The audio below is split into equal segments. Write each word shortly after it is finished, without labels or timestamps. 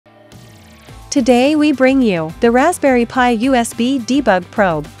Today we bring you the Raspberry Pi USB Debug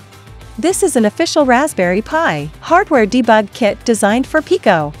Probe. This is an official Raspberry Pi hardware debug kit designed for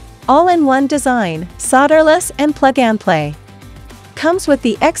Pico. All-in-one design, solderless and plug-and-play. Comes with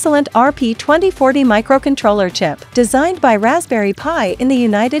the excellent RP2040 microcontroller chip, designed by Raspberry Pi in the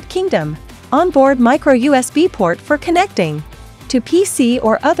United Kingdom. Onboard micro USB port for connecting to PC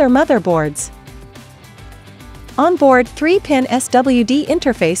or other motherboards. Onboard 3-pin SWD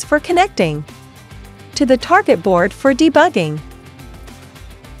interface for connecting to the target board for debugging.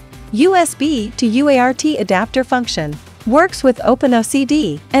 USB to UART adapter function. Works with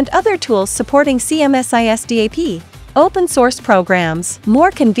OpenOCD and other tools supporting CMSIS-DAP. Open source programs, more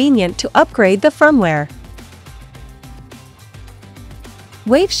convenient to upgrade the firmware.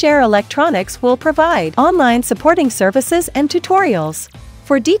 Waveshare Electronics will provide online supporting services and tutorials.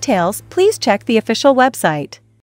 For details, please check the official website.